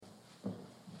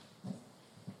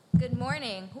Good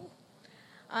morning.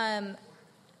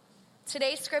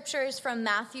 Today's scripture is from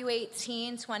Matthew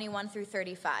 18, 21 through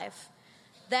 35.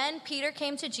 Then Peter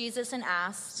came to Jesus and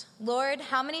asked, "Lord,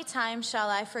 how many times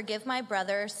shall I forgive my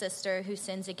brother or sister who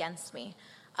sins against me?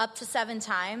 Up to 7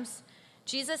 times?"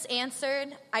 Jesus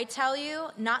answered, "I tell you,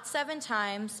 not 7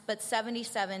 times, but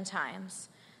 77 times.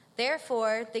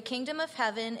 Therefore, the kingdom of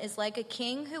heaven is like a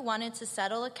king who wanted to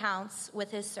settle accounts with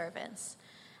his servants.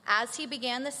 As he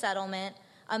began the settlement,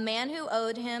 a man who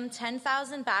owed him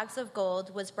 10,000 bags of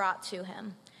gold was brought to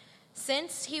him.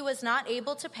 Since he was not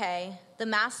able to pay, the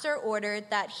master ordered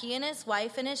that he and his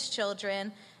wife and his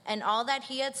children and all that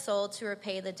he had sold to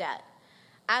repay the debt.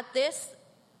 At this,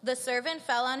 the servant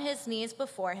fell on his knees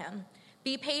before him.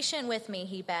 'Be patient with me,'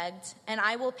 he begged, 'and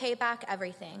I will pay back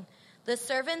everything.' The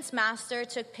servant's master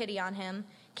took pity on him,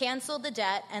 canceled the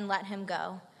debt, and let him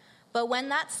go. But when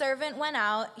that servant went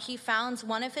out, he found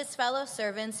one of his fellow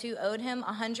servants who owed him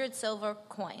 100 silver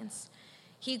coins.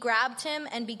 He grabbed him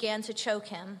and began to choke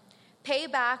him. 'Pay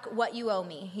back what you owe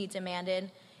me,' he demanded.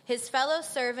 His fellow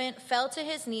servant fell to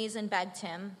his knees and begged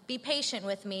him, 'Be patient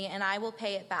with me, and I will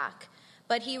pay it back.'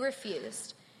 But he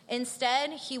refused.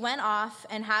 Instead, he went off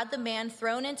and had the man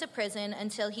thrown into prison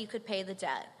until he could pay the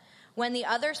debt. When the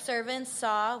other servants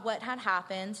saw what had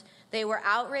happened, they were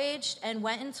outraged and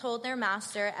went and told their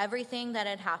master everything that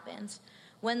had happened.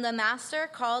 When the master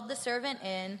called the servant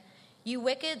in,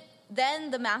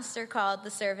 Then the master called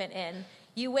the servant in.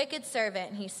 'You wicked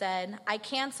servant,' he said, 'I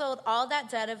canceled all that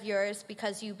debt of yours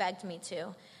because you begged me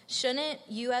to. Shouldn't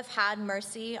you have had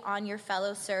mercy on your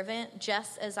fellow servant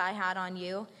just as I had on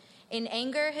you?' In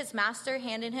anger, his master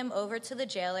handed him over to the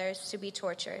jailers to be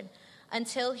tortured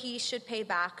until he should pay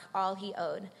back all he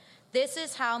owed. This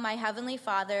is how my heavenly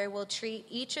Father will treat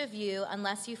each of you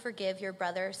unless you forgive your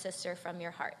brother or sister from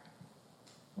your heart."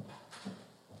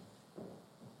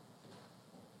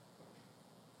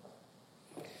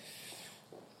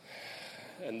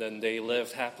 And then they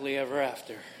lived happily ever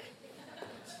after.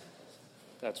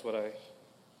 That's what I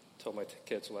told my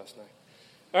kids last night.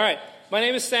 All right, my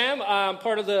name is Sam. I'm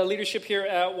part of the leadership here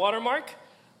at Watermark.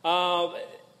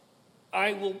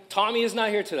 Tommy is not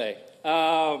here today,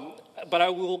 but I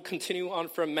will continue on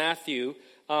from Matthew.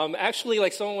 Actually,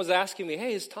 like someone was asking me,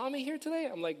 "Hey, is Tommy here today?"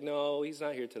 I'm like, "No, he's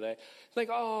not here today." Like,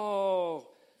 "Oh,"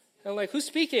 and I'm like, "Who's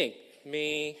speaking?"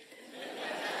 "Me."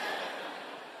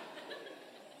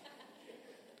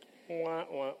 Wah,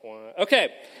 wah, wah.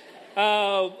 Okay.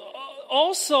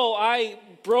 Also, I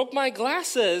broke my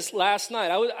glasses last night.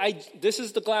 This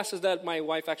is the glasses that my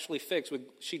wife actually fixed.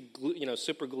 She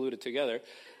super glued it together.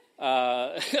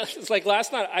 It's like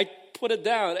last night I put it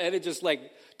down and it just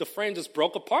the frame just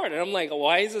broke apart. And I'm like,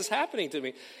 why is this happening to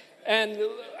me? And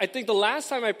I think the last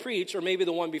time I preached, or maybe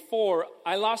the one before,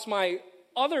 I lost my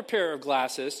other pair of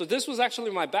glasses. So this was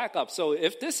actually my backup. So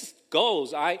if this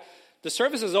goes, the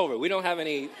service is over. We don't have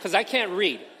any, because I can't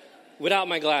read without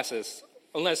my glasses.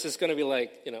 Unless it's going to be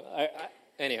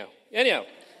anyhow.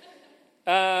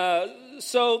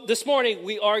 So this morning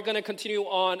we are going to continue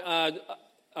on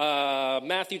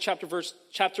Matthew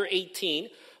chapter 18,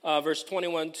 verse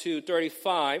 21 to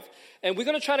 35. And we're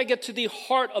going to try to get to the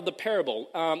heart of the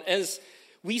parable. As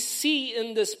we see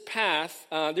in this path,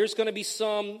 there's going to be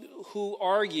some who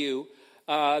argue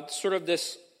sort of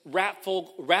this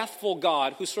wrathful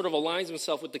God who sort of aligns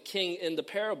himself with the king in the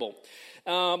parable.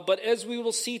 But as we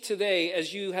will see today,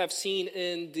 as you have seen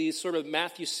in the sort of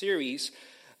Matthew series,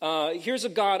 here's a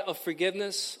God of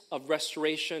forgiveness, of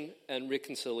restoration, and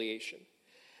reconciliation.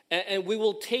 And we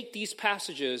will take these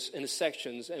passages in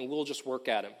sections and we'll just work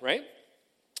at them, right?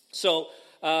 So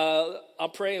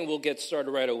I'll pray and we'll get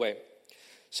started right away.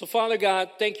 So Father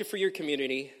God, thank you for your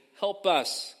community. Help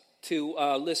us to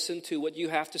listen to what you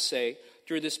have to say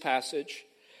through this passage.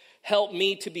 Help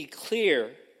me to be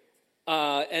clear.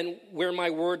 And where my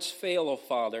words fail, oh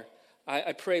Father,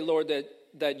 I pray, Lord,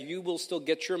 that you will still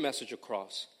get your message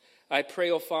across. I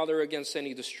pray, oh Father, against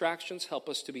any distractions. Help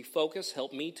us to be focused.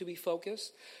 Help me to be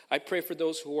focused. I pray for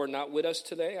those who are not with us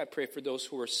today. I pray for those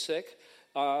who are sick,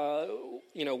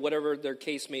 whatever their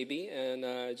case may be. And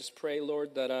I just pray,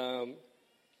 Lord, that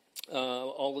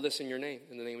all of this in your name,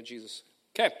 in the name of Jesus.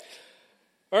 Okay.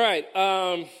 All right.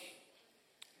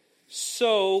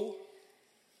 So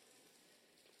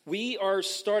we are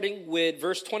starting with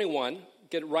verse 21,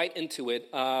 get right into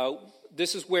it.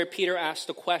 This is where Peter asked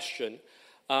the question,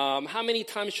 how many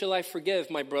times shall I forgive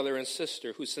my brother and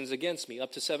sister who sins against me?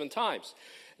 Up to 7 times.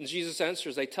 And Jesus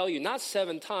answers, I tell you, not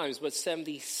 7 times, but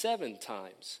 77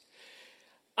 times.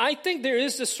 I think there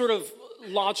is this sort of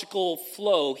logical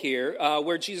flow here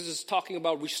where Jesus is talking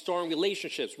about restoring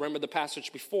relationships. Remember the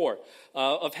passage before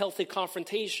of healthy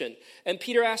confrontation. And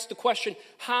Peter asked the question,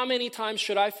 how many times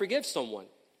should I forgive someone?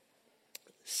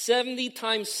 70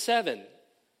 times 7.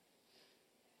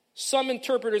 Some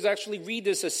interpreters actually read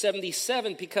this as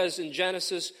 77 because in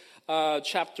Genesis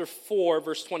chapter 4,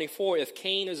 verse 24, if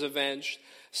Cain is avenged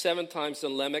 7 times,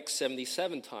 then Lamech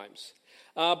 77 times.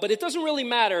 But it doesn't really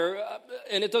matter,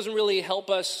 and it doesn't really help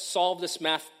us solve this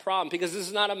math problem because this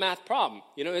is not a math problem.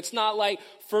 You know, it's not like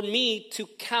for me to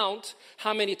count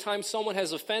how many times someone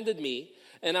has offended me,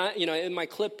 and I, you know, in my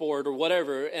clipboard or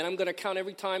whatever, and I'm going to count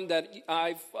every time that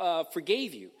I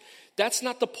forgave you. That's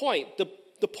not the point.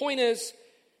 The point is,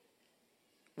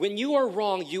 when you are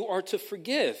wrong, you are to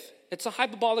forgive. It's a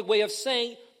hyperbolic way of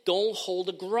saying, don't hold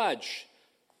a grudge.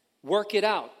 Work it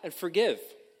out and forgive,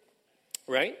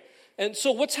 right? And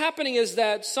so what's happening is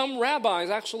that some rabbis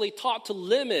actually taught to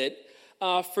limit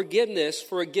forgiveness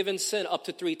for a given sin up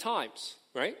to 3 times,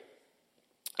 right?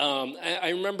 I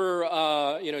remember,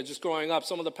 just growing up,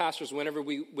 some of the pastors, whenever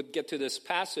we would get to this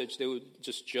passage, they would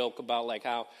just joke about like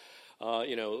how,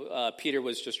 Peter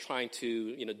was just trying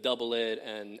to, double it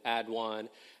and add 1,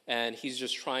 and he's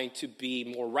just trying to be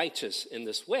more righteous in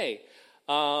this way.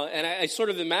 And I sort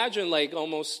of imagine like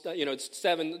almost,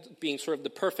 7 being sort of the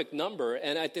perfect number.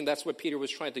 And I think that's what Peter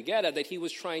was trying to get at, that he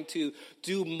was trying to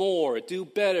do more, do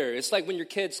better. It's like when your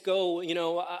kids go,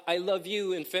 I love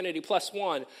you infinity plus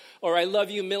 1, or I love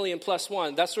you million plus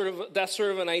 1. That's sort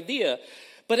of an idea.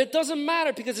 But it doesn't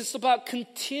matter because it's about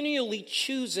continually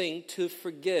choosing to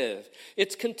forgive.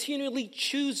 It's continually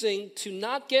choosing to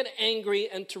not get angry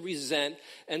and to resent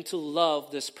and to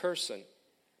love this person.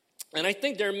 And I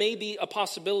think there may be a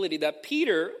possibility that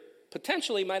Peter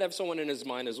potentially might have someone in his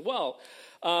mind as well.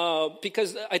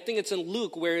 Because I think it's in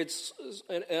Luke where it's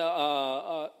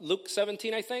Luke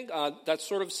 17, I think. That's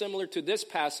sort of similar to this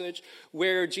passage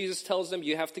where Jesus tells them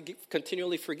you have to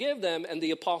continually forgive them. And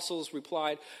the apostles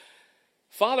replied,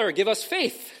 Father, give us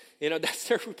faith. That's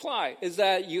their reply, is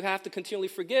that you have to continually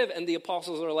forgive. And the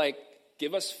apostles are like,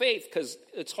 give us faith because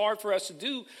it's hard for us to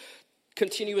do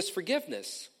continuous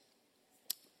forgiveness.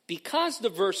 Because the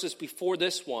verses before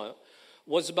this one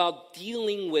was about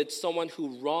dealing with someone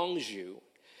who wrongs you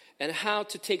and how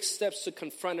to take steps to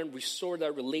confront and restore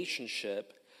that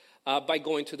relationship by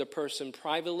going to the person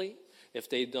privately, if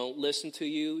they don't listen to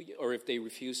you or if they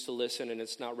refuse to listen and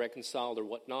it's not reconciled or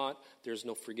whatnot, there's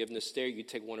no forgiveness there. You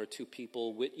take 1 or 2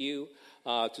 people with you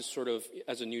to sort of,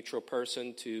 as a neutral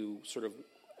person, to sort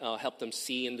of help them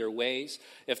see in their ways.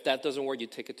 If that doesn't work, you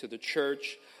take it to the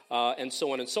church. And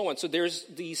so on and so on. So there's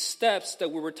these steps that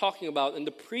we were talking about in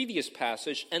the previous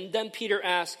passage. And then Peter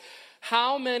asks,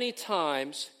 how many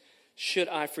times should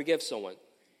I forgive someone?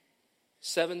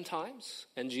 7 times?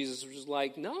 And Jesus was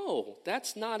like, no,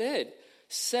 that's not it.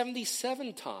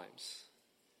 77 times.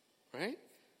 Right?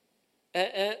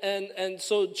 And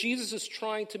so Jesus is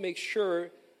trying to make sure,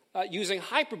 using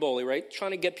hyperbole, right?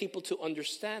 Trying to get people to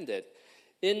understand it.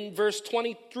 In verse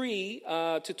 23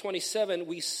 to 27,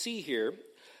 we see here,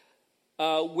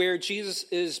 where Jesus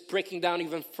is breaking down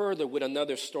even further with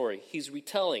another story. He's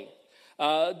retelling.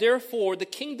 Therefore, the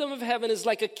kingdom of heaven is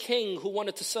like a king who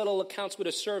wanted to settle accounts with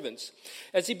his servants.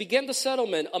 As he began the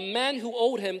settlement, a man who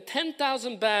owed him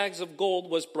 10,000 bags of gold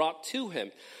was brought to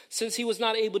him. Since he was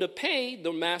not able to pay,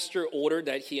 the master ordered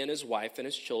that he and his wife and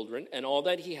his children and all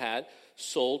that he had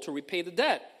sold to repay the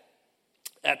debt.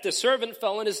 At the servant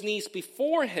fell on his knees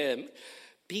before him.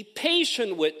 Be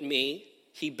patient with me,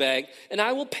 he begged, and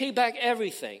I will pay back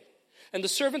everything. And the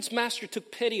servant's master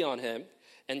took pity on him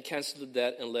and canceled the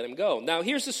debt and let him go. Now,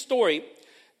 here's the story,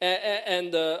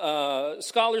 and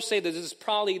scholars say that this is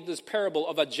probably this parable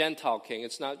of a Gentile king.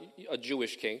 It's not a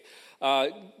Jewish king.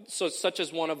 So such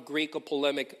as one of Greek or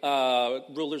polemic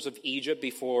rulers of Egypt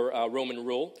before Roman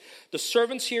rule. The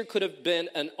servants here could have been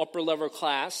an upper-level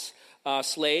class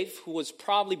slave who was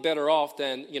probably better off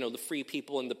than, the free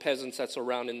people and the peasants that's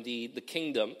around in the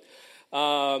kingdom.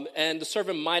 And the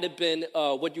servant might have been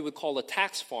what you would call a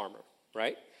tax farmer,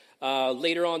 right?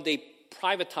 Later on, they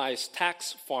privatized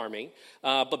tax farming.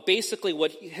 But basically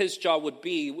what his job would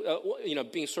be,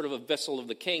 being sort of a vessel of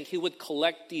the king, he would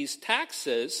collect these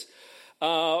taxes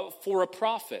for a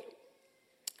profit.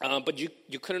 But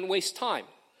you couldn't waste time.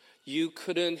 You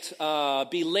couldn't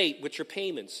be late with your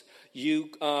payments. You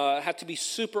had to be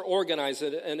super organized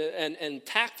and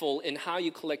tactful in how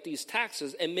you collect these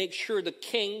taxes and make sure the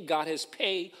king got his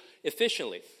pay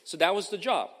efficiently. So that was the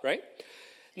job, right?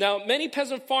 Now, many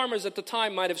peasant farmers at the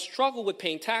time might have struggled with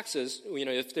paying taxes,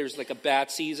 if there's like a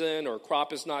bad season or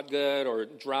crop is not good or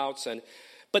droughts.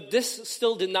 But this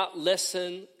still did not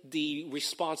lessen the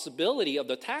responsibility of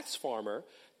the tax farmer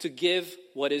to give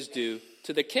what is due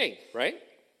to the king, right?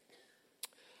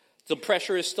 The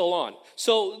pressure is still on.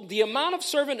 So the amount of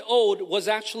servant owed was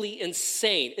actually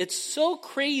insane. It's so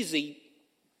crazy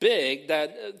big that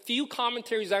a few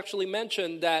commentaries actually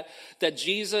mentioned that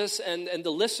Jesus and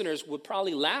the listeners were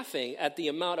probably laughing at the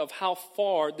amount of how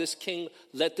far this king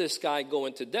let this guy go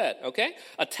into debt, okay?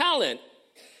 A talent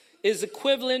is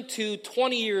equivalent to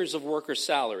 20 years of worker's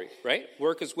salary, right?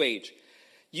 Worker's wage.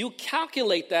 You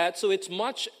calculate that, so it's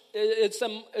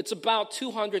about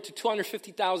 200 to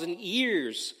 250,000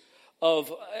 years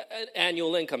of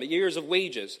annual income, years of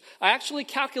wages. I actually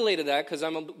calculated that because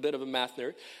I'm a bit of a math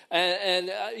nerd.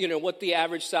 And what the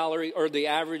average salary or the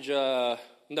average, the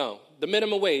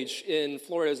minimum wage in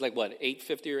Florida is like what,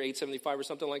 $8.50 or $8.75 or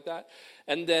something like that.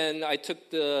 And then I took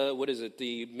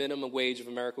the minimum wage of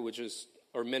America, which is,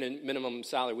 or minimum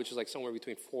salary, which is like somewhere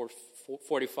between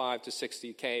 45 to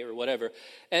 60K or whatever.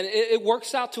 And it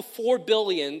works out to $4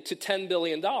 billion to $10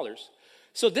 billion.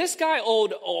 So this guy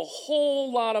owed a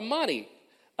whole lot of money.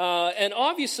 And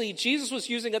obviously, Jesus was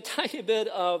using a tiny bit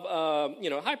of,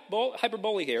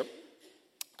 hyperbole here.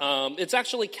 It's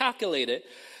actually calculated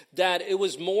that it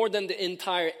was more than the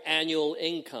entire annual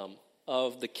income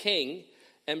of the king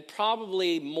and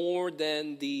probably more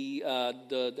than the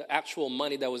actual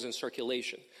money that was in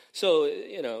circulation. So,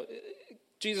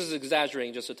 Jesus is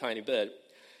exaggerating just a tiny bit.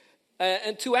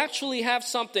 And to actually have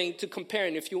something to compare,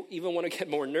 and if you even want to get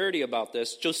more nerdy about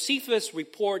this, Josephus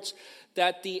reports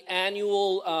that the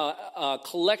annual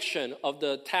collection of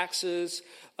the taxes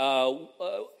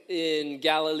in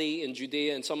Galilee, in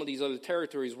Judea, and some of these other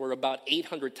territories were about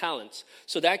 800 talents.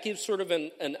 So that gives sort of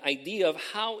an idea of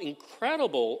how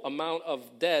incredible amount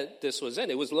of debt this was in.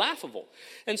 It was laughable.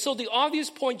 And so the obvious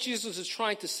point Jesus is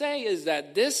trying to say is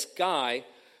that this guy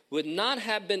would not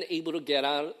have been able to get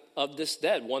out of this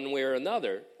debt one way or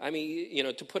another. I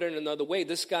mean, to put it another way,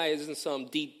 this guy isn't some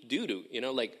deep doo-doo,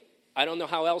 I don't know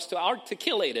how else to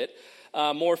articulate it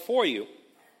more for you.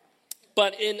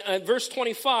 But in verse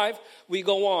 25, we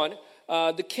go on.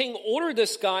 The king ordered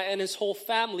this guy and his whole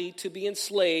family to be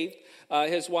enslaved,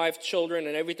 his wife, children,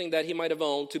 and everything that he might have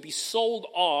owned, to be sold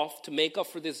off to make up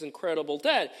for this incredible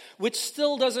debt, which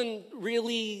still doesn't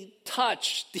really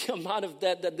touch the amount of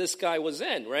debt that this guy was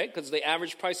in, right? Because the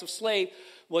average price of slave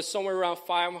was somewhere around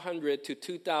 500 to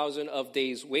 2,000 of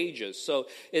days' wages. So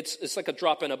it's like a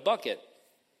drop in a bucket.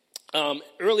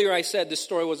 Earlier I said this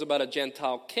story was about a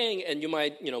Gentile king, and you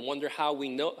might wonder how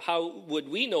would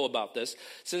we know about this,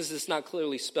 since it's not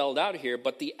clearly spelled out here.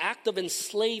 But the act of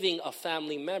enslaving a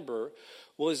family member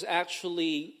was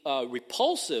actually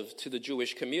repulsive to the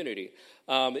Jewish community.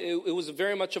 It was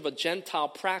very much of a Gentile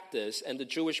practice, and the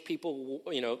Jewish people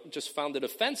just found it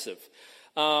offensive.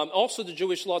 Also, the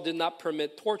Jewish law did not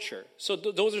permit torture. So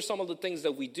those are some of the things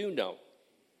that we do know.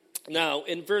 Now,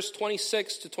 in verse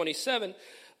 26 to 27,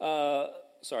 I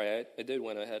did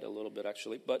went ahead a little bit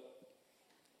actually, but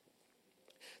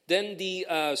then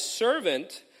the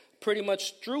servant pretty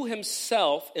much threw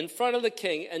himself in front of the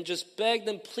king and just begged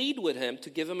and pleaded with him to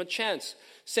give him a chance,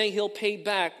 saying he'll pay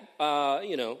back,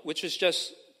 which is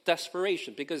just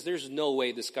desperation, because there's no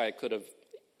way this guy could have,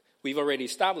 we've already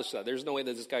established that, there's no way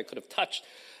that this guy could have touched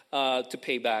to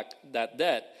pay back that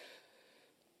debt.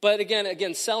 But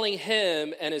again, selling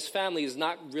him and his family is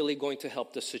not really going to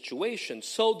help the situation.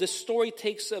 So the story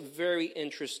takes a very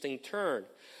interesting turn.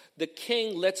 The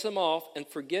king lets him off and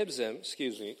forgives him,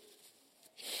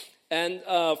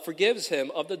 forgives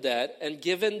him of the debt. And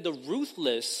given the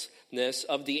ruthlessness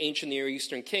of the ancient Near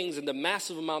Eastern kings and the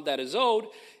massive amount that is owed,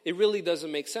 it really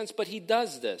doesn't make sense. But he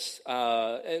does this.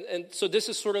 And so this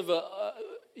is sort of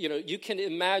you can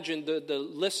imagine the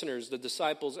listeners, the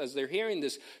disciples, as they're hearing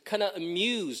this, kind of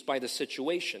amused by the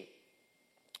situation.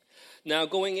 Now,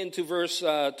 going into verse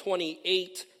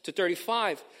 28 to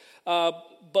 35,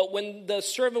 but when the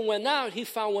servant went out, he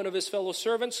found one of his fellow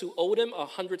servants who owed him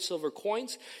 100 silver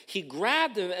coins. He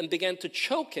grabbed him and began to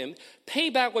choke him. "Pay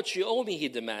back what you owe me," he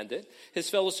demanded. His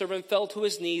fellow servant fell to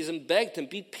his knees and begged him,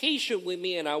 "Be patient with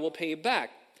me and I will pay it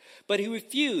back." But he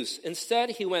refused.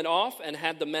 Instead, he went off and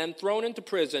had the man thrown into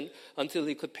prison until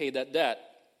he could pay that debt.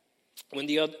 When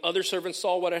the other servants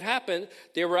saw what had happened,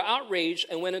 they were outraged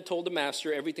and went and told the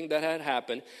master everything that had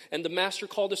happened. And the master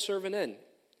called the servant in.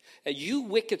 "And you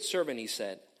wicked servant," he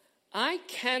said, "I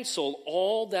canceled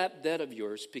all that debt of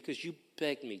yours because you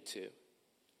begged me to.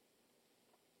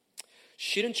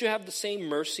 Shouldn't you have the same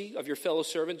mercy of your fellow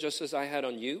servant just as I had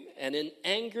on you?" And in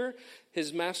anger,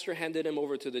 his master handed him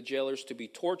over to the jailers to be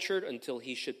tortured until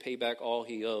he should pay back all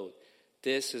he owed.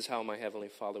 This is how my heavenly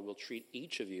Father will treat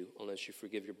each of you unless you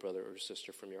forgive your brother or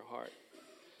sister from your heart.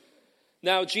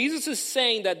 Now, Jesus is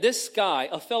saying that this guy,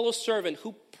 a fellow servant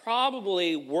who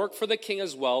probably worked for the king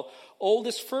as well, owed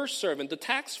his first servant, the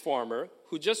tax farmer,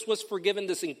 who just was forgiven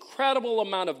this incredible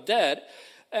amount of debt,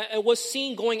 and was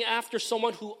seen going after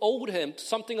someone who owed him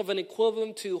something of an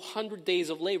equivalent to 100 days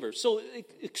of labor. So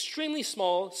extremely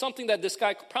small, something that this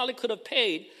guy probably could have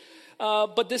paid,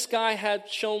 but this guy had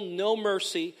shown no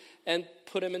mercy and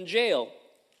put him in jail.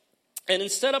 And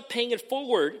instead of paying it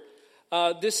forward,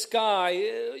 this guy,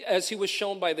 as he was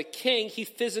shown by the king, he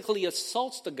physically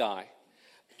assaults the guy,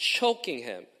 choking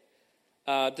him,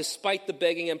 despite the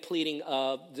begging and pleading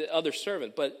of the other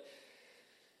servant. But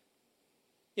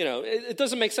you know, it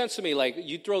doesn't make sense to me, like,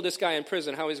 you throw this guy in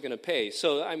prison, how he's going to pay?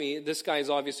 So, I mean, this guy is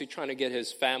obviously trying to get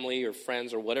his family or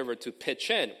friends or whatever to pitch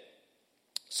in.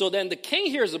 So then the king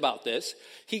hears about this.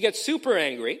 He gets super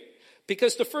angry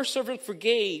because the first servant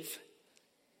forgave,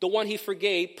 the one he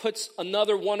forgave puts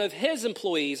another one of his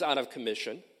employees out of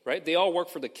commission, right? They all work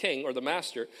for the king or the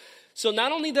master. So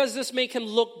not only does this make him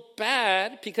look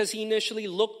bad because he initially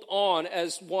looked on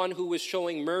as one who was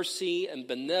showing mercy and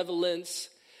benevolence,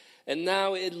 and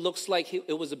now it looks like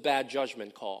it was a bad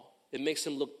judgment call. It makes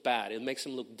him look bad. It makes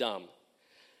him look dumb.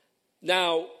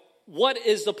 Now, what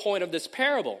is the point of this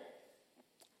parable?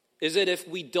 Is it if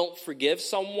we don't forgive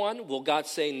someone, will God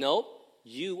say, no,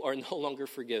 you are no longer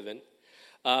forgiven?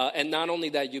 And not only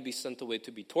that, you'll be sent away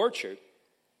to be tortured.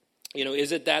 You know,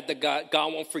 is it that God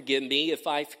won't forgive me if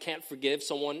I can't forgive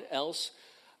someone else,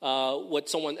 what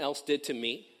someone else did to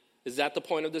me? Is that the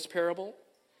point of this parable?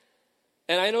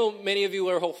 And I know many of you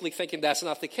are hopefully thinking that's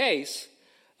not the case.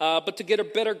 But to get a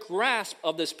better grasp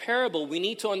of this parable, we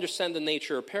need to understand the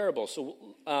nature of parables. So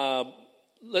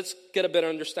let's get a better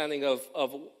understanding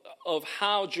of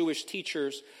how Jewish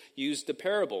teachers used the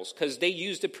parables, because they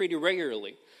used it pretty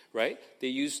regularly, right? They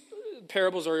used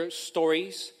parables or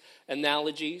stories,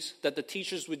 analogies that the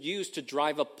teachers would use to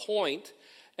drive a point,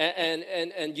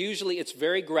 and usually it's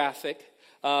very graphic.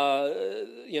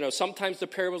 Sometimes the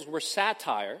parables were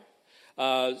satire.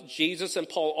 Jesus and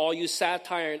Paul all use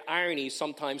satire and irony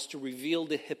sometimes to reveal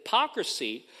the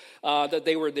hypocrisy that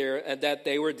they were there and that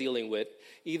they were dealing with,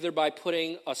 either by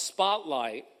putting a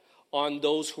spotlight on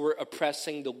those who were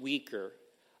oppressing the weaker,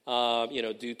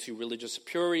 due to religious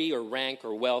purity or rank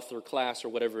or wealth or class or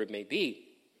whatever it may be.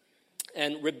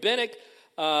 And rabbinic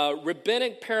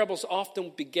parables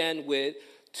often begin with,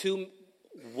 to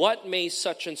what may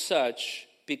such and such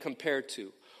be compared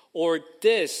to? Or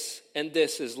this and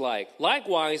this is like.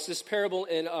 Likewise, this parable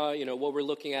in what we're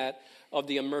looking at of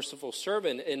the unmerciful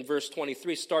servant in verse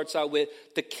 23 starts out with,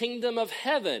 the kingdom of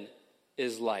heaven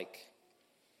is like.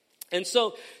 And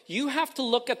so you have to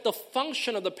look at the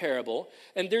function of the parable,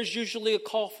 and there's usually a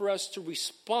call for us to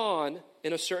respond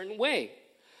in a certain way.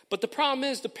 But the problem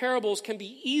is the parables can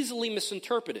be easily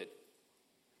misinterpreted.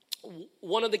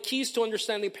 One of the keys to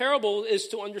understanding parable is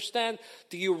to understand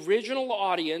the original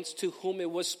audience to whom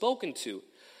it was spoken to.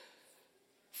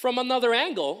 From another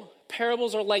angle,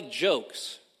 parables are like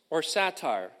jokes or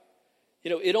satire.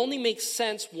 It only makes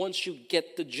sense once you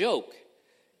get the joke,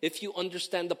 if you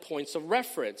understand the points of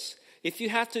reference. If you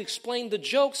have to explain the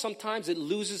joke, sometimes it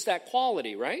loses that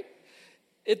quality, right?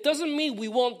 It doesn't mean we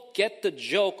won't get the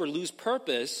joke or lose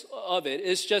purpose of it.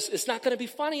 It's just, it's not going to be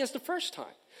funny as the first time.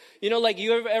 Like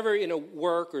you ever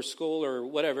work or school or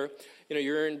whatever,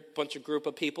 you're in a bunch of group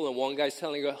of people and one guy's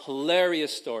telling you a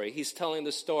hilarious story. He's telling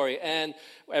the story and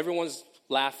everyone's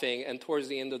laughing, and towards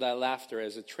the end of that laughter,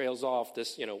 as it trails off,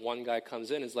 this, one guy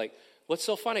comes in and is like, what's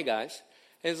so funny, guys?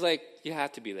 And it's like, you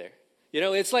have to be there.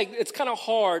 It's like, it's kind of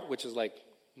hard, which is like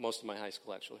most of my high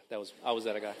school, actually. I was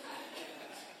that guy.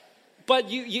 But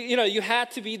you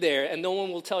had to be there, and no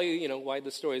one will tell you, why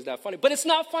the story is that funny. But it's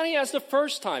not funny as the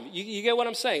first time. You get what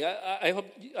I'm saying? I hope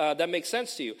that makes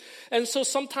sense to you. And so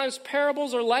sometimes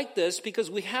parables are like this because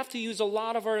we have to use a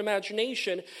lot of our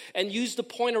imagination and use the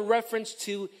point of reference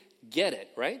to get it,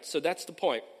 right? So that's the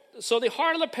point. So the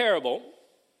heart of the parable,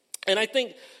 and I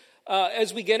think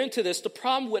as we get into this, the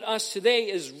problem with us today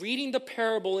is reading the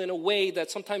parable in a way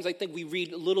that sometimes I think we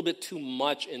read a little bit too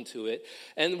much into it.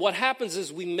 And what happens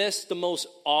is we miss the most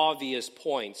obvious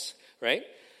points, right?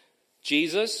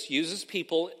 Jesus uses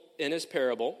people in his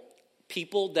parable,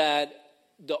 people that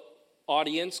the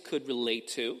audience could relate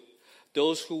to,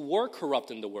 those who were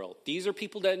corrupt in the world. These are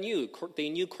people that they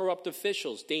knew corrupt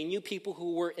officials. They knew people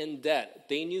who were in debt.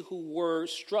 They knew who were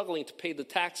struggling to pay the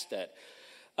tax debt.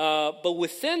 But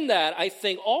within that, I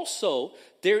think also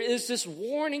there is this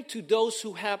warning to those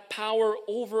who have power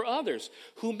over others,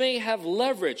 who may have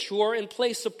leverage, who are in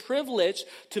place of privilege,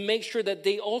 to make sure that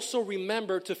they also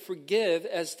remember to forgive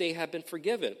as they have been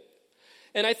forgiven.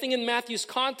 And I think in Matthew's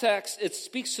context, it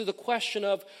speaks to the question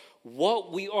of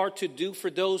what we are to do for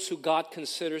those who God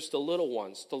considers the little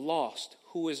ones, the lost.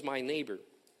 Who is my neighbor?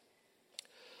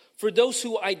 For those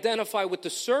who identify with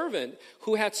the servant,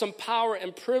 who had some power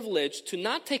and privilege to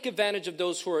not take advantage of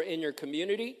those who are in your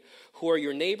community, who are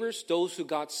your neighbors, those who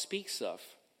God speaks of.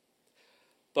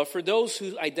 But for those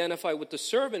who identify with the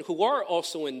servant, who are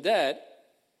also in debt,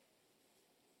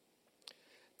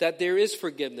 that there is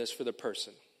forgiveness for the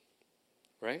person,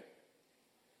 right?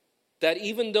 That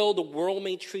even though the world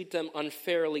may treat them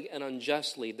unfairly and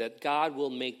unjustly, that God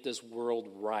will make this world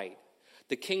right.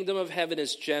 The kingdom of heaven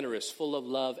is generous, full of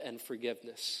love and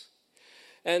forgiveness.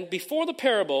 And before the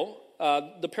parable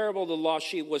of the lost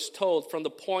sheep was told from the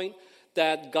point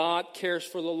that God cares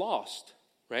for the lost,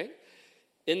 right?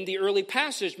 In the early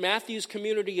passage, Matthew's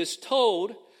community is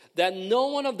told that no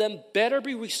one of them better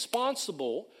be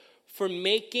responsible for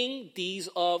making these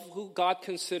of who God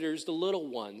considers the little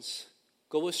ones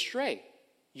go astray.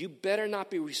 You better not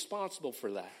be responsible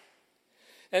for that.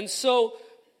 And so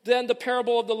then the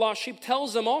parable of the lost sheep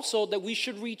tells them also that we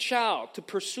should reach out to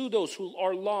pursue those who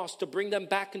are lost, to bring them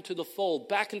back into the fold,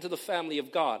 back into the family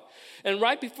of God. And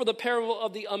right before the parable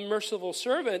of the unmerciful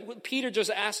servant, Peter just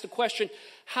asked the question,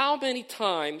 how many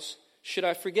times should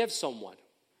I forgive someone?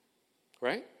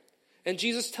 Right? And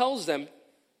Jesus tells them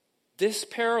this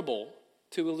parable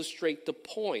to illustrate the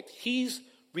point. He's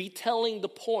retelling the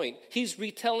point. He's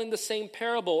retelling the same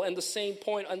parable and the same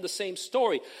point and the same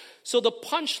story. So the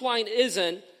punchline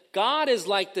isn't, God is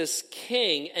like this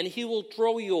king and he will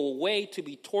throw you away to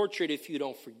be tortured if you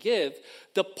don't forgive.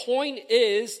 The point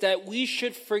is that we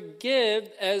should forgive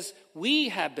as we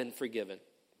have been forgiven.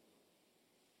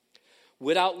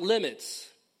 Without limits.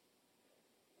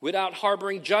 Without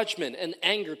harboring judgment and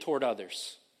anger toward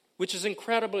others. Which is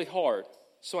incredibly hard.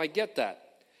 So I get that.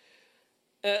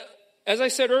 As I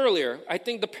said earlier, I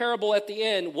think the parable at the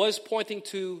end was pointing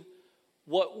to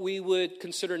what we would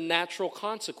consider natural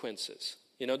consequences.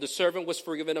 You know, the servant was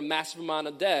forgiven a massive amount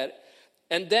of debt,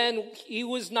 and then he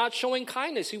was not showing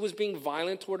kindness. He was being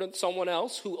violent toward someone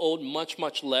else who owed much,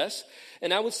 much less.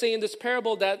 And I would say in this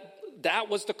parable that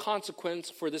was the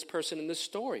consequence for this person in this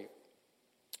story.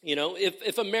 You know,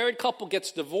 if a married couple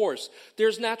gets divorced,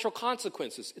 there's natural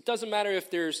consequences. It doesn't matter if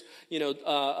there's,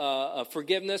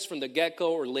 forgiveness from the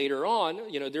get-go or later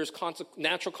on. You know, there's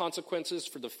natural consequences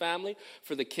for the family,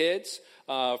 for the kids,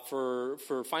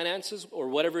 for finances, or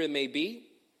whatever it may be.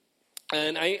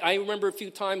 And I remember a few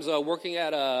times working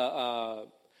at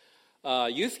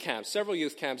youth camps, several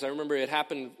youth camps. I remember it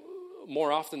happened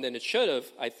more often than it should have,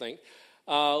 I think.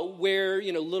 Where,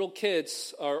 little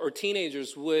kids or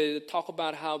teenagers would talk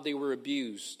about how they were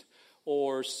abused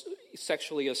or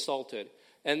sexually assaulted.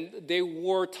 And there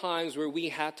were times where we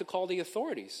had to call the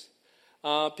authorities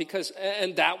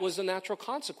and that was the natural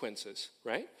consequences,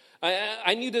 right?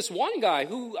 I knew this one guy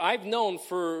who I've known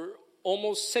for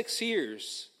almost 6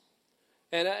 years.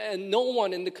 And no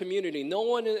one in the community, no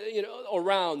one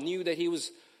around knew that he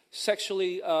was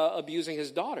sexually abusing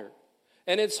his daughter.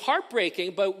 And it's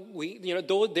heartbreaking, but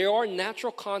there are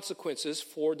natural consequences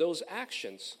for those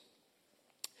actions.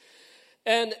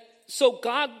 And so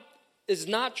God is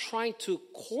not trying to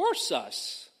coerce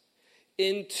us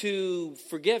into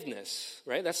forgiveness,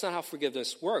 right? That's not how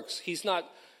forgiveness works. He's not,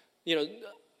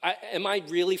 am I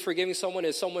really forgiving someone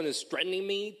if someone is threatening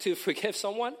me to forgive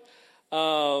someone?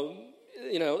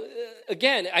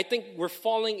 Again, I think we're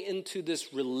falling into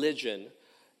this religion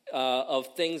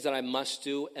of things that I must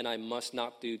do and I must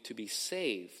not do to be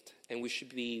saved. And we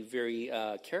should be very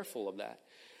careful of that.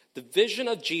 The vision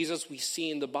of Jesus we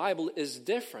see in the Bible is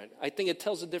different. I think it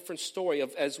tells a different story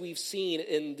as we've seen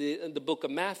in the book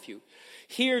of Matthew.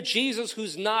 Here, Jesus,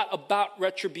 who's not about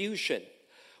retribution.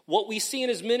 What we see in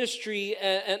his ministry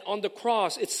and on the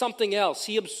cross, it's something else.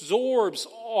 He absorbs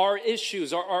our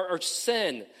issues, our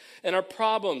sin, and our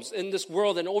problems in this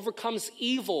world and overcomes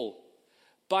evil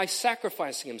by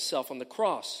sacrificing himself on the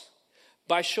cross,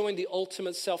 by showing the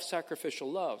ultimate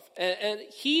self-sacrificial love. And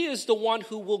he is the one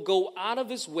who will go out of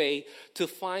his way to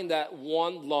find that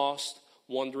one lost,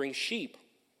 wandering sheep.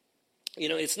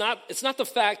 It's not the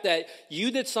fact that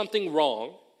you did something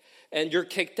wrong and you're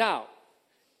kicked out.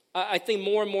 I think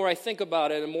more and more I think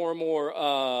about it, and more,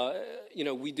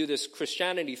 we do this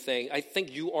Christianity thing. I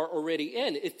think you are already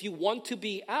in. If you want to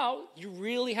be out, you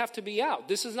really have to be out.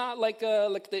 This is not like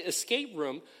the escape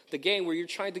room, the game where you're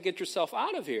trying to get yourself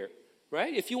out of here.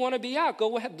 right? If you want to be out,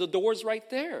 go ahead. The door's right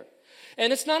there.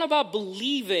 And it's not about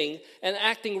believing and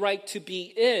acting right to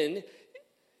be in.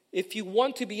 If you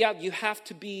want to be out, you have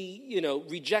to be,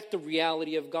 reject the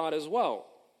reality of God as well.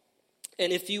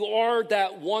 And if you are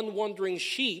that one wandering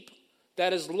sheep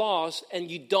that is lost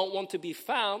and you don't want to be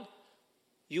found,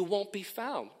 you won't be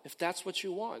found if that's what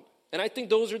you want. And I think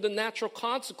those are the natural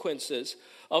consequences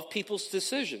of people's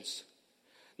decisions.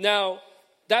 Now,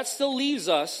 that still leaves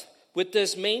us with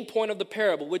this main point of the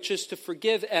parable, which is to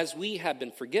forgive as we have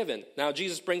been forgiven. Now,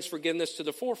 Jesus brings forgiveness to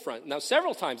the forefront. Now,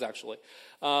 several times, actually.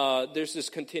 There's this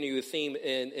continued theme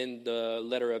in the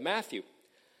letter of Matthew.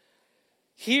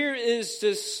 Here is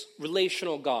this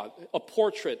relational God, a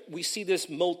portrait. We see this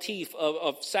motif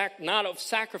not of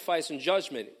sacrifice and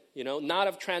judgment, not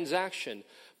of transaction,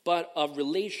 but of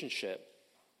relationship.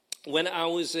 When I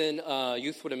was in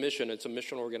Youth with a Mission, it's a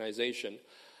mission organization,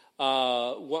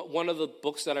 one of the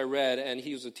books that I read, and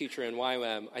he was a teacher in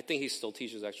YWAM, I think he still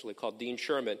teaches actually, called Dean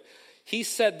Sherman. He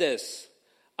said this: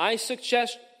 I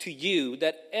suggest to you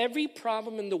that every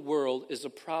problem in the world is a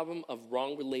problem of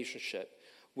wrong relationship,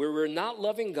 where we're not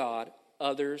loving God,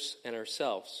 others, and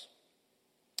ourselves.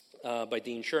 By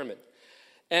Dean Sherman.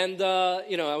 And,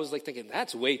 I was like thinking,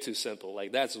 that's way too simple.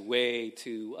 Like, that's way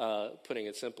too, putting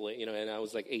it simply, and I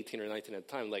was like 18 or 19 at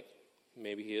the time, like,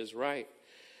 maybe he is right.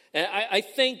 And I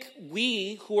think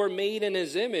we who are made in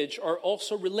his image are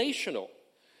also relational.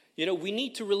 We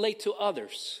need to relate to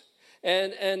others.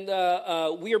 And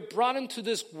we are brought into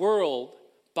this world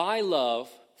by love,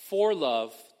 for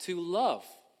love, to love,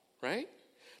 right?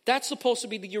 That's supposed to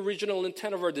be the original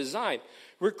intent of our design.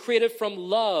 We're created from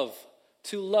love,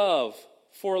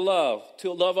 for love,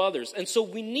 to love others. And so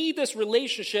we need this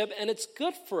relationship, and it's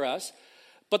good for us.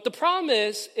 But the problem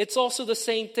is, it's also the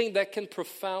same thing that can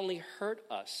profoundly hurt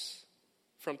us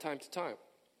from time to time,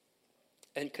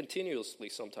 and continuously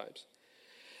sometimes.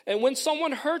 And when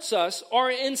someone hurts us,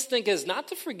 our instinct is not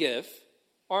to forgive.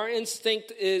 Our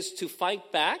instinct is to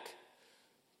fight back,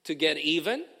 to get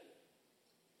even,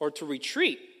 or to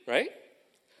retreat, right?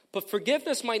 But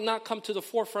forgiveness might not come to the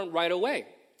forefront right away.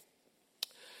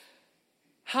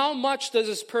 How much does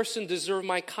this person deserve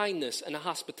my kindness and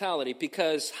hospitality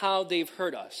because how they've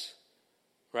hurt us,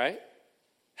 right?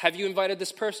 Have you invited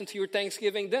this person to your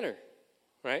Thanksgiving dinner,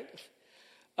 right?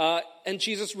 And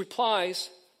Jesus replies,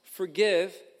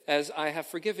 forgive as I have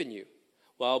forgiven you.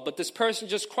 Well, but this person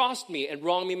just crossed me and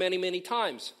wronged me many, many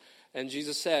times. And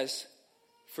Jesus says,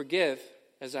 forgive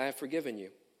as I have forgiven you.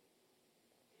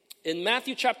 In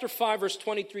Matthew chapter 5, verse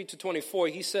 23 to 24,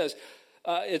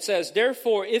 it says,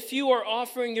 therefore, if you are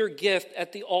offering your gift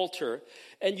at the altar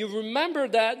and you remember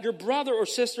that your brother or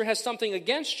sister has something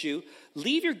against you,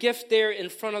 leave your gift there in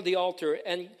front of the altar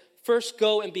and first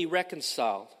go and be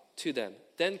reconciled to them.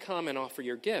 Then come and offer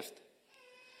your gift.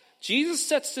 Jesus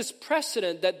sets this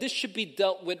precedent that this should be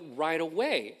dealt with right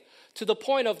away, to the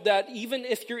point of that even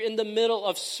if you're in the middle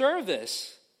of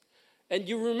service and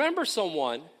you remember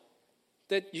someone,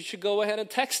 that you should go ahead and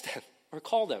text them or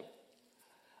call them.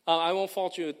 I won't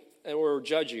fault you or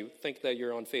judge you, think that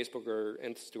you're on Facebook or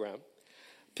Instagram.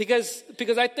 Because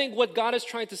I think what God is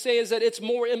trying to say is that it's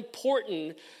more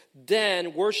important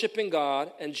than worshiping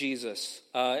God and Jesus,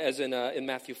 as in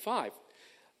Matthew 5.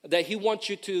 That he wants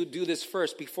you to do this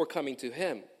first before coming to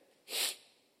him.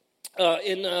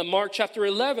 In Mark chapter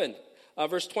 11,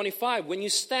 verse 25, when you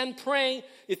stand praying,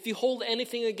 if you hold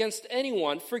anything against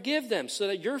anyone, forgive them so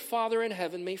that your Father in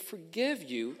heaven may forgive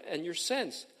you and your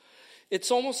sins. It's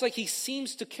almost like he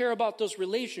seems to care about those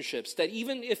relationships, that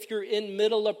even if you're in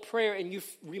middle of prayer and you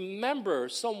remember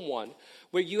someone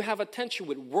where you have a tension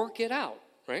with, work it out,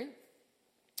 right?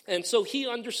 And so he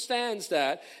understands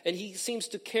that, and he seems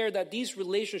to care that these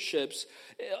relationships,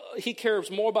 he cares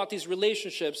more about these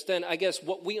relationships than, I guess,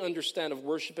 what we understand of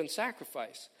worship and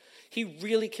sacrifice. He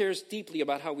really cares deeply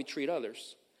about how we treat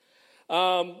others.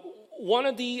 One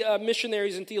of the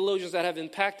missionaries and theologians that have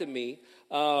impacted me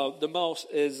the most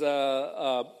is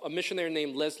a missionary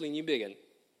named Leslie Newbigin.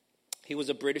 He was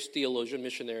a British theologian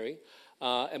missionary,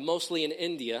 and mostly in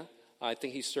India. I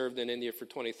think he served in India for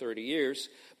 20, 30 years.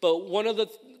 But one of the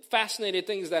fascinating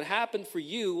things that happened for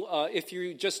you, if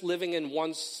you're just living in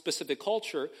one specific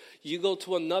culture, you go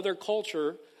to another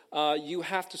culture, you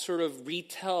have to sort of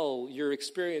retell your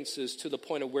experiences to the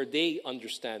point of where they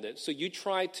understand it. So you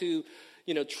try to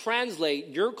translate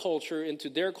your culture into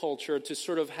their culture to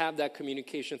sort of have that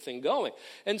communication thing going.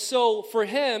 And so for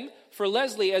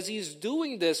Leslie, as he's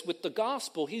doing this with the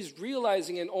gospel, he's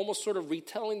realizing and almost sort of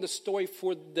retelling the story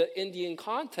for the Indian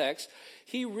context.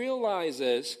 He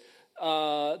realizes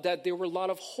that there were a lot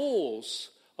of holes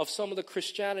of some of the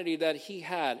Christianity that he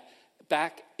had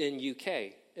back in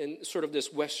UK, in sort of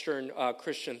this Western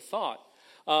Christian thought.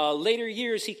 Later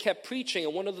years, he kept preaching,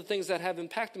 and one of the things that have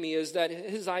impacted me is that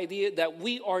his idea that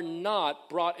we are not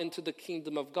brought into the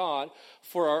kingdom of God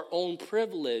for our own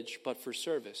privilege, but for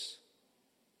service.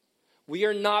 We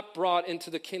are not brought into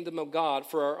the kingdom of God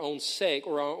for our own sake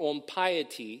or our own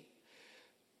piety,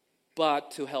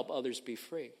 but to help others be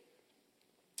free.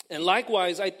 And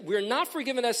likewise, we're not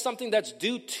forgiven as something that's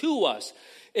due to us.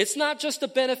 It's not just a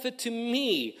benefit to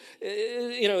me.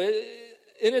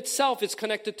 In itself, it's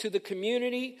connected to the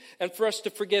community and for us to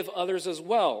forgive others as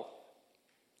well.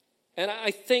 And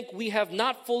I think we have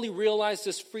not fully realized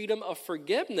this freedom of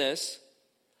forgiveness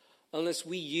unless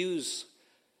we use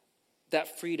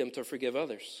that freedom to forgive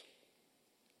others.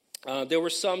 There were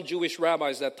some Jewish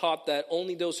rabbis that taught that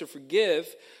only those who forgive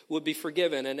would be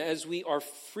forgiven. And as we are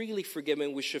freely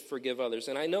forgiven, we should forgive others.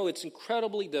 And I know it's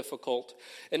incredibly difficult,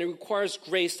 and it requires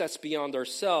grace that's beyond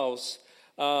ourselves,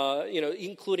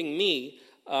 including me.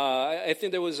 I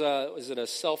think there was a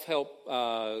self-help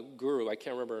guru, I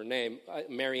can't remember her name,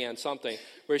 Marianne something,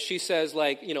 where she says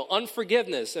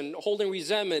unforgiveness and holding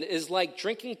resentment is like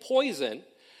drinking poison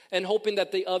and hoping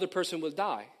that the other person will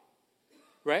die,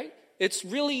 right? It's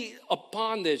really a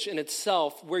bondage in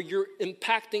itself where you're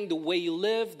impacting the way you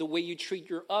live, the way you treat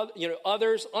your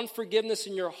others. Unforgiveness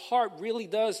in your heart really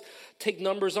does take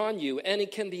numbers on you, and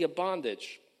it can be a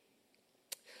bondage.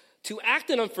 To act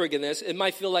in unforgiveness, it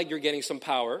might feel like you're getting some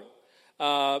power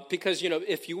because,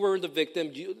 if you were the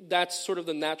victim, that's sort of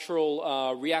the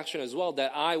natural reaction as well,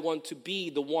 that I want to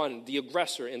be the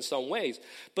aggressor in some ways.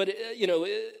 But,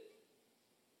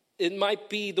 it might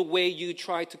be the way you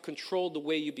try to control the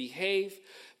way you behave,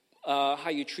 how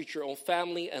you treat your own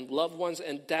family and loved ones,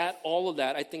 and all of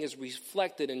that, I think, is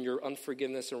reflected in your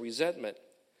unforgiveness and resentment.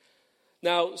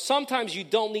 Now, sometimes you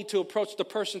don't need to approach the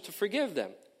person to forgive them.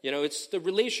 It's the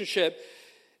relationship.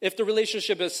 If the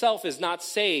relationship itself is not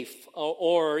safe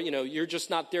or you're just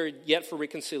not there yet for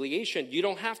reconciliation, you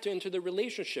don't have to enter the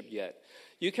relationship yet.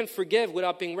 You can forgive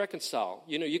without being reconciled.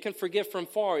 You can forgive from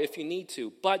far if you need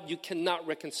to, but you cannot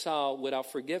reconcile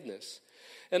without forgiveness.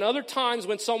 And other times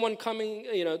when someone coming,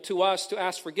 to us to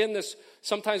ask forgiveness,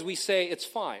 sometimes we say, it's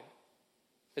fine.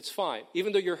 It's fine.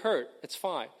 Even though you're hurt, it's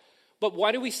fine. But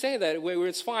why do we say that where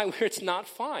it's fine, where it's not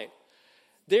fine?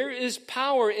 There is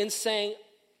power in saying,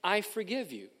 I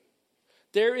forgive you.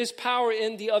 There is power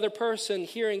in the other person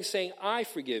saying, I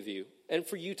forgive you. And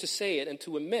for you to say it and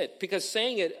to admit. Because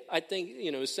saying it, I think,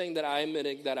 is saying that I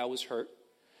admitting that I was hurt.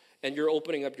 And you're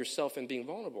opening up yourself and being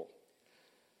vulnerable.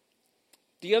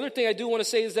 The other thing I do want to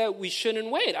say is that we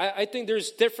shouldn't wait. I think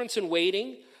there's difference in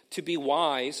waiting to be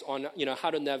wise on, how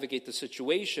to navigate the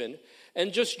situation.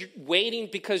 And just waiting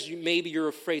because maybe you're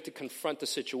afraid to confront the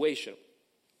situation.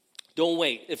 Don't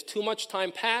wait. If too much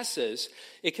time passes,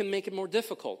 it can make it more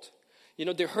difficult.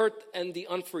 The hurt and the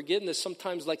unforgiveness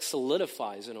sometimes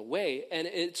solidifies in a way, and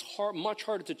it's much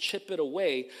harder to chip it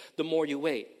away the more you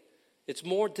wait. It's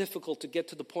more difficult to get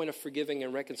to the point of forgiving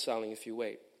and reconciling if you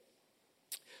wait.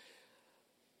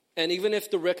 And even if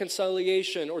the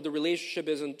reconciliation or the relationship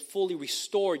isn't fully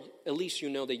restored, at least you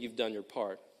know that you've done your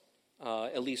part,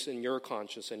 at least in your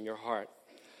conscience and your heart.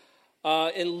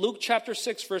 In Luke chapter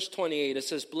 6, verse 28, it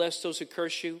says, bless those who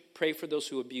curse you, pray for those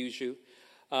who abuse you.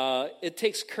 It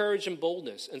takes courage and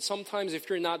boldness. And sometimes if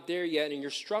you're not there yet and you're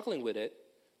struggling with it,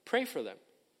 pray for them.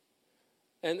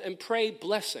 And pray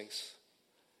blessings.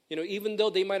 Even though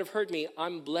they might have hurt me,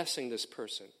 I'm blessing this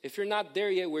person. If you're not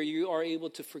there yet where you are able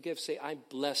to forgive, say, I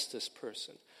bless this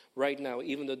person right now,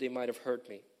 even though they might have hurt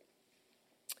me.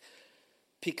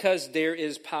 Because there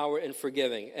is power in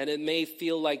forgiving. And it may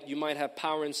feel like you might have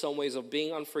power in some ways of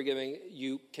being unforgiving.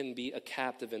 You can be a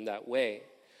captive in that way.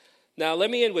 Now, let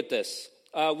me end with this.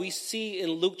 We see in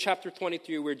Luke chapter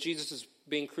 23 where Jesus is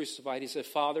being crucified. He said,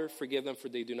 Father, forgive them for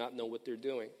they do not know what they're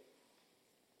doing.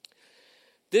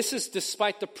 This is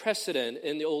despite the precedent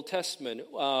in the Old Testament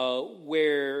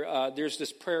where there's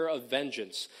this prayer of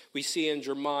vengeance. We see in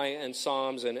Jeremiah and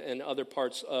Psalms and other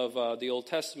parts of the Old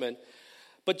Testament.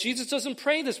 But Jesus doesn't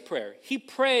pray this prayer. He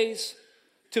prays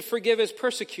to forgive his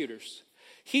persecutors.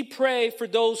 He prayed for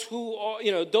those who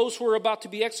are about to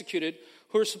be executed,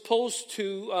 who are supposed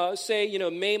to say,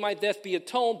 may my death be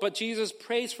atoned, but Jesus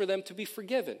prays for them to be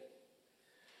forgiven.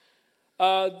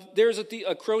 There's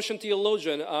a Croatian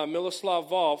theologian, Miroslav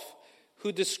Volf,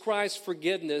 who describes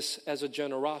forgiveness as a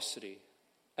generosity,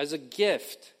 as a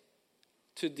gift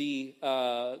to the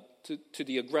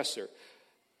aggressor.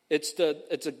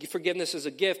 Forgiveness is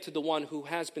a gift to the one who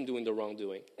has been doing the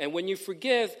wrongdoing. And when you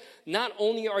forgive, not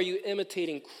only are you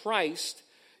imitating Christ,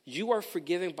 you are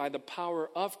forgiving by the power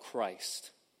of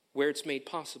Christ, where it's made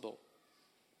possible.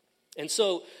 And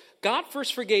so God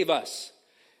first forgave us.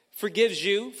 Forgives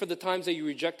you for the times that you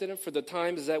rejected him, for the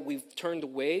times that we've turned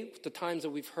away, the times that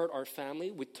we've hurt our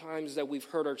family, with times that we've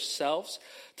hurt ourselves,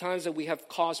 times that we have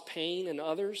caused pain in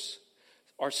others,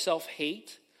 our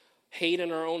self-hate, hate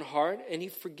in our own heart, and he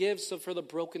forgives for the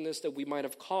brokenness that we might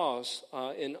have caused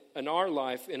in our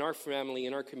life, in our family,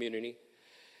 in our community.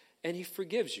 And he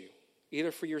forgives you,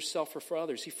 either for yourself or for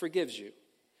others. He forgives you.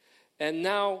 And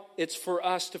now it's for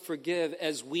us to forgive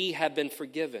as we have been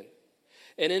forgiven.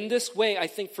 And in this way, I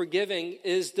think forgiving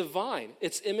is divine.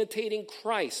 It's imitating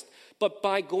Christ, but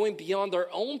by going beyond our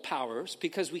own powers,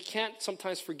 because we can't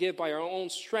sometimes forgive by our own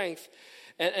strength,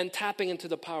 and tapping into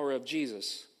the power of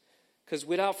Jesus. Because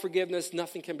without forgiveness,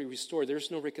 nothing can be restored. There's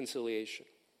no reconciliation.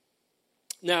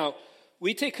 Now,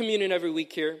 we take communion every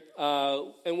week here,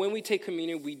 and when we take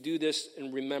communion, we do this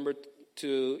and remember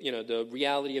to, the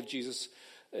reality of Jesus,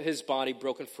 his body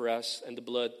broken for us, and the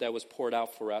blood that was poured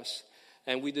out for us.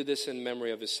 And we do this in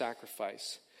memory of his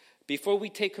sacrifice. Before we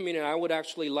take communion, I would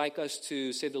actually like us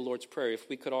to say the Lord's Prayer, if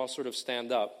we could all sort of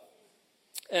stand up.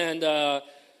 And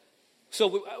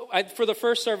for the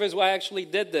first service, I actually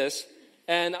did this,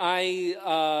 and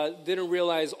I didn't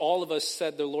realize all of us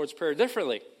said the Lord's Prayer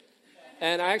differently.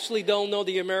 And I actually don't know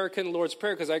the American Lord's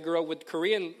Prayer because I grew up with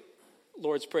Korean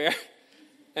Lord's Prayer.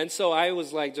 And so I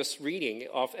was like just reading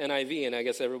off NIV, and I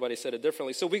guess everybody said it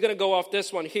differently. So we're going to go off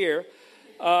this one here.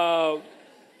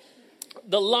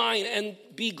 The line, and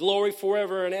be glory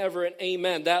forever and ever and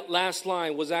amen. That last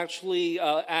line was actually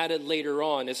added later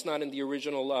on. It's not in the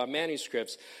original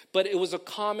manuscripts. But it was a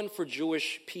common for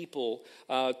Jewish people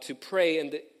to pray,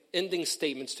 and the ending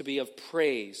statements to be of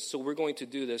praise. So we're going to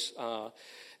do this.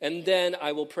 And then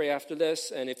I will pray after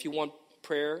this. And if you want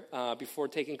prayer before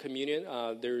taking communion,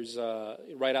 there's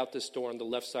right out this door on the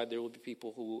left side, there will be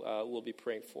people who will be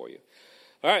praying for you.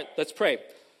 All right, let's pray.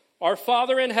 Our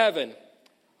Father in heaven,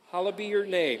 hallowed be your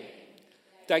name.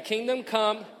 Thy kingdom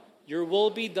come, your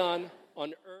will be done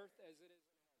on earth as it is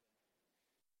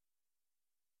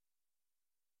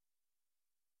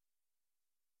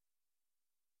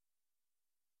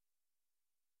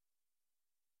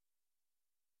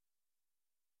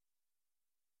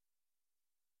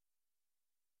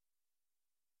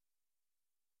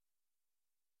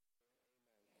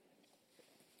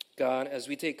in heaven. God, as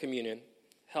we take communion,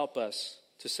 help us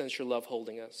to sense your love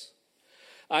holding us.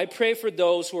 I pray for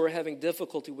those who are having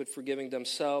difficulty with forgiving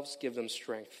themselves, give them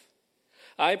strength.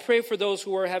 I pray for those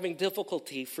who are having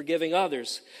difficulty forgiving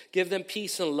others, give them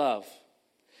peace and love.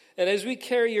 And as we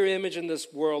carry your image in this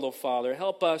world, oh Father,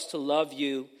 help us to love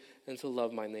you and to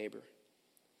love my neighbor.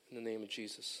 In the name of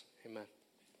Jesus, amen.